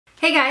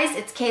Hey guys,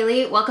 it's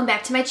Kayleigh. Welcome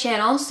back to my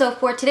channel. So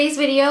for today's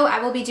video, I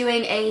will be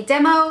doing a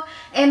demo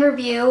and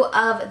review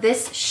of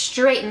this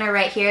straightener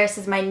right here. This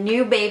is my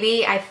new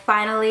baby. I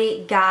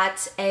finally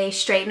got a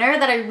straightener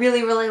that I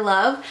really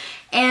love.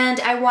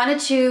 And I wanted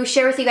to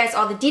share with you guys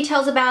all the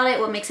details about it,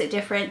 what makes it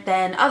different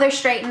than other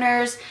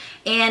straighteners,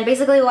 and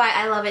basically why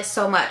I love it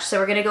so much. So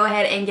we're gonna go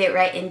ahead and get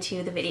right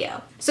into the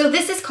video. So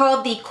this is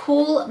called the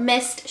Cool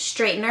Mist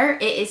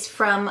Straightener. It is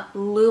from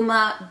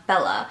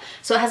Lumabella.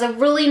 So it has a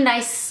really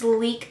nice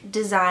sleek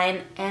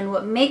design, and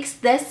what makes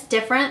this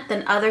different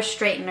than other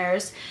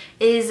straighteners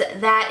is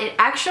that it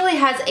actually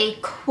has a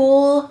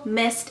cool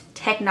mist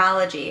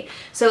technology.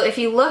 So if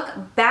you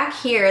look back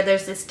here,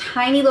 there's this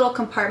tiny little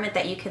compartment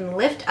that you can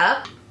lift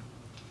up.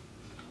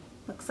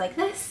 Looks like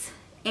this.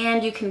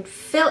 And you can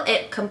fill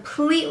it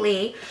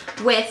completely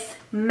with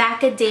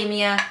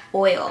macadamia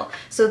oil.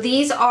 So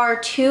these are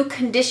two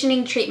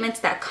conditioning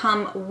treatments that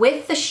come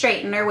with the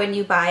straightener when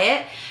you buy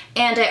it.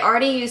 And I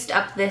already used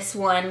up this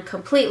one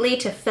completely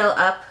to fill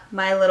up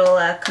my little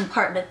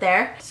compartment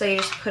there. So you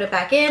just put it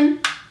back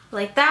in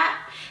like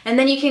that. And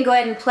then you can go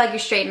ahead and plug your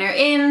straightener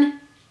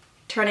in,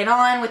 turn it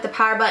on with the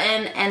power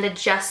button, and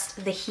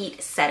adjust the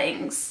heat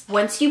settings.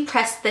 Once you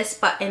press this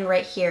button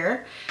right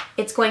here,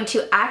 it's going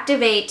to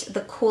activate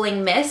the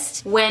cooling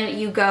mist when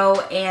you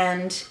go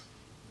and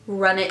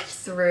run it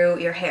through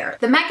your hair.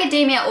 The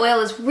macadamia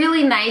oil is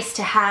really nice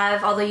to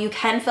have, although you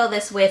can fill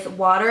this with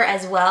water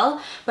as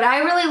well, but I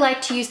really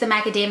like to use the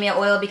macadamia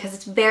oil because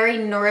it's very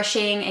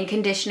nourishing and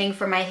conditioning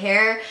for my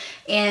hair,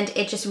 and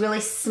it just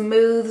really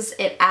smooths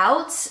it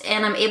out,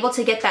 and I'm able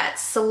to get that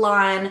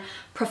salon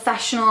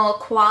professional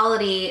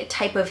quality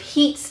type of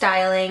heat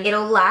styling.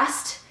 It'll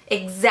last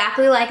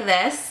exactly like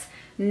this.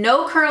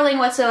 No curling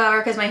whatsoever,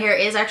 because my hair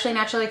is actually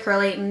naturally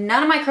curly.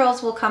 None of my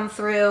curls will come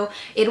through.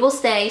 It will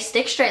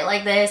stick straight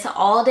like this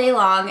all day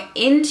long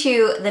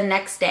into the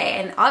next day.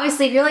 And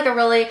obviously if you're like a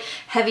really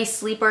heavy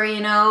sleeper,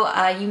 you know,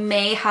 you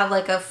may have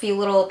like a few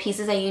little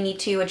pieces that you need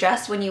to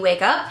adjust when you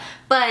wake up,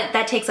 but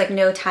that takes like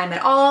no time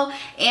at all.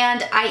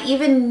 And I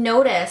even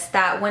notice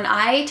that when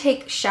I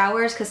take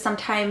showers, because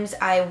sometimes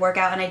I work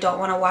out and I don't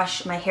want to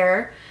wash my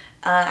hair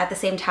at the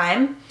same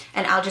time,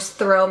 and I'll just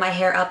throw my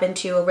hair up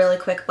into a really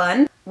quick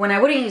bun. When I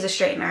wouldn't use a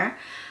straightener,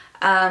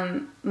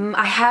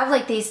 I have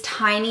like these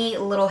tiny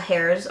little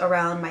hairs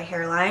around my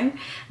hairline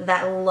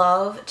that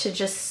love to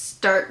just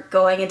start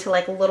going into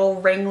like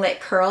little ringlet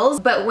curls.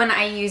 But when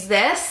I use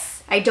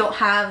this, I don't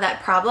have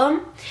that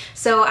problem.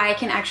 So I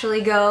can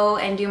actually go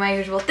and do my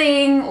usual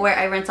thing where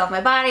I rinse off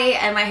my body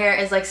and my hair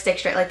is like stick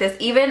straight like this.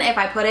 Even if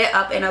I put it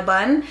up in a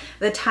bun,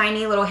 the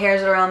tiny little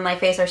hairs around my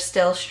face are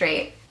still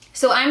straight.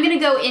 So I'm gonna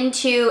go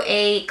into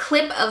a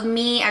clip of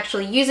me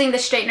actually using the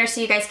straightener so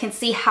you guys can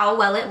see how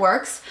well it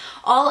works.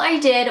 All I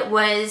did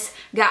was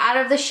got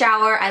out of the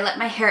shower, I let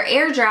my hair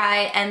air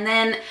dry, and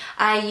then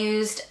I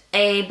used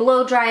a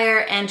blow dryer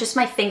and just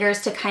my fingers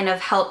to kind of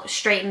help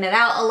straighten it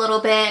out a little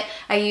bit.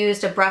 I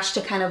used a brush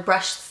to kind of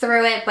brush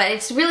through it, but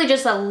it's really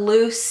just a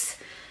loose,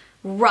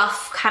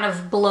 rough kind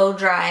of blow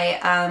dry,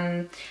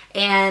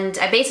 and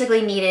I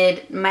basically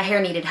my hair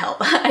needed help.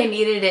 I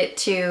needed it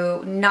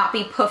to not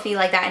be puffy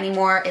like that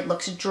anymore. It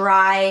looks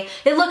dry,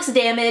 it looks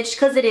damaged,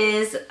 because it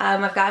is.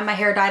 I've gotten my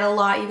hair dyed a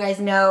lot, you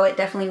guys know. It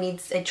definitely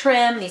needs a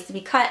trim, needs to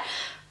be cut.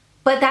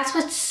 But that's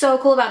what's so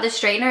cool about this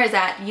straightener, is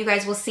that you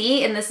guys will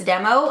see in this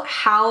demo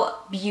how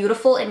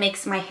beautiful it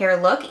makes my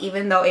hair look,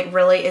 even though it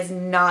really is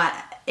not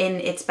in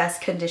its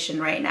best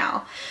condition right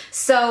now.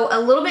 So a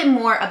little bit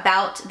more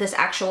about this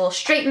actual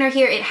straightener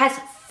here. It has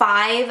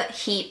 5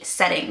 heat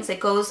settings. It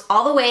goes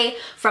all the way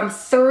from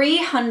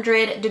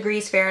 300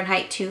 degrees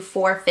Fahrenheit to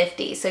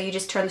 450. So you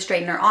just turn the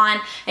straightener on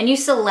and you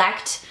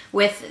select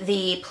with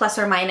the plus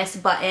or minus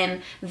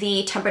button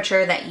the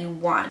temperature that you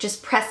want.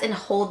 Just press and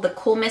hold the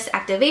Cool Mist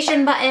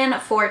activation button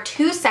for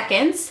 2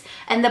 seconds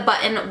and the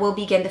button will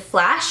begin to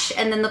flash,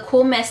 and then the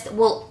Cool Mist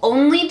will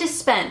only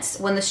dispense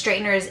when the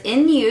straightener is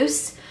in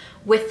use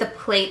with the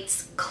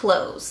plates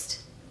closed.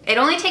 It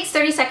only takes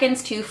 30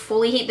 seconds to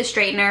fully heat the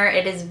straightener.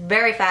 It is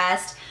very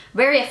fast,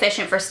 very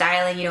efficient for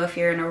styling, you know, if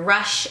you're in a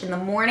rush in the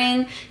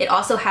morning. It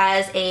also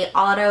has a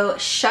auto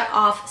shut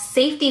off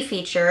safety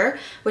feature,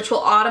 which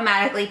will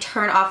automatically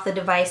turn off the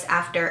device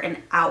after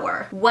an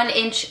hour.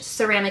 1-inch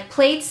ceramic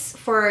plates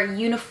for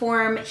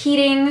uniform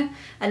heating,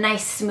 a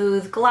nice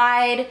smooth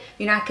glide.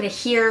 You're not gonna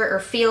hear or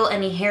feel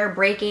any hair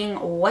breaking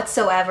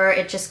whatsoever.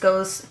 It just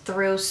goes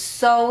through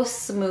so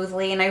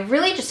smoothly, and I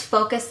really just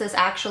focus this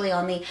actually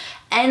on the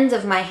ends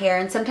of my hair,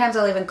 and sometimes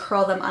I'll even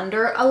curl them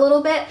under a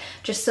little bit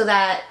just so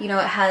that, you know,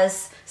 it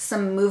has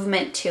some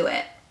movement to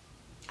it.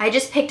 I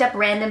just picked up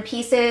random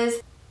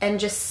pieces and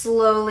just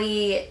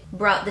slowly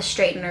brought the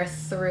straightener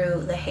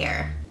through the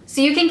hair.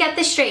 So you can get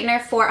this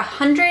straightener for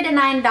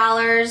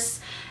 $109,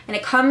 and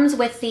it comes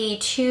with the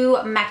 2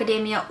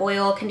 macadamia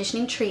oil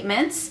conditioning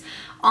treatments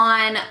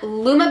on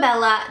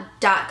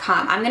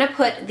lumabella.com. I'm gonna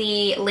put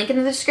the link in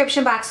the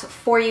description box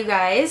for you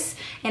guys,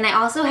 and I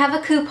also have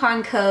a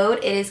coupon code.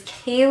 It is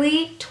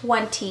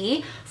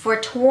Kayleigh20 for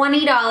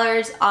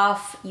 $20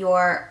 off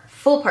your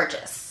full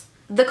purchase.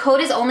 The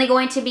code is only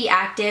going to be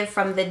active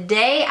from the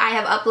day I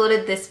have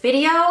uploaded this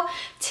video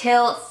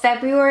till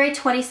February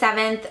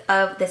 27th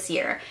of this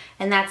year.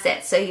 And that's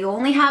it. So you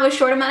only have a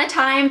short amount of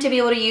time to be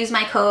able to use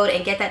my code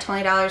and get that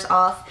 $20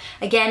 off.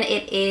 Again,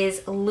 it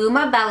is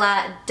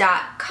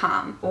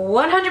lumabella.com.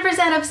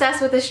 100%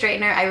 obsessed with the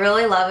straightener. I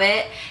really love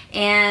it.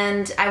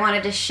 And I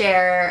wanted to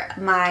share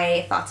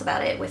my thoughts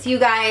about it with you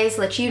guys,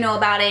 let you know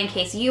about it in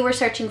case you were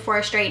searching for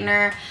a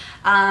straightener.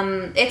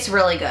 It's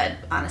really good,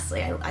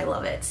 honestly. I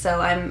love it.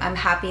 So I'm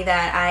happy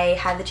that I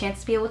had the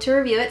chance to be able to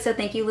review it. So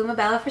thank you,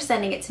 Lumabella, for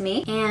sending it to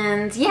me.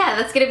 And yeah,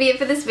 that's gonna be it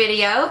for this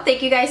video.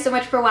 Thank you guys so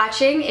much for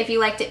watching. If you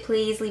liked it,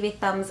 please leave a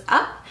thumbs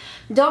up.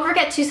 Don't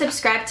forget to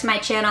subscribe to my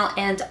channel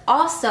and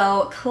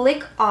also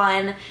click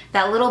on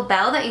that little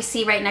bell that you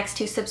see right next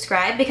to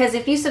subscribe, because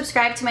if you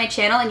subscribe to my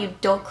channel and you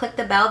don't click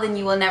the bell, then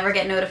you will never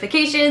get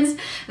notifications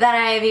that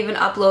I have even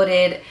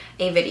uploaded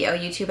a video.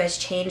 YouTube has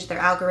changed their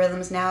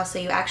algorithms now, so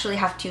you actually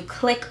have to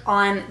click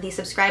on the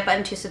subscribe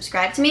button to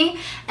subscribe to me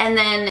and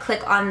then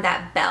click on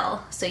that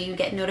bell so you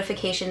get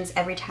notifications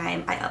every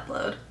time I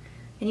upload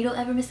and you don't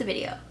ever miss a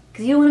video,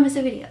 because you don't want to miss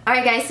a video.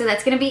 Alright guys, so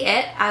that's gonna be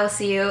it. I will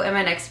see you in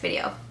my next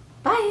video.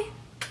 Bye!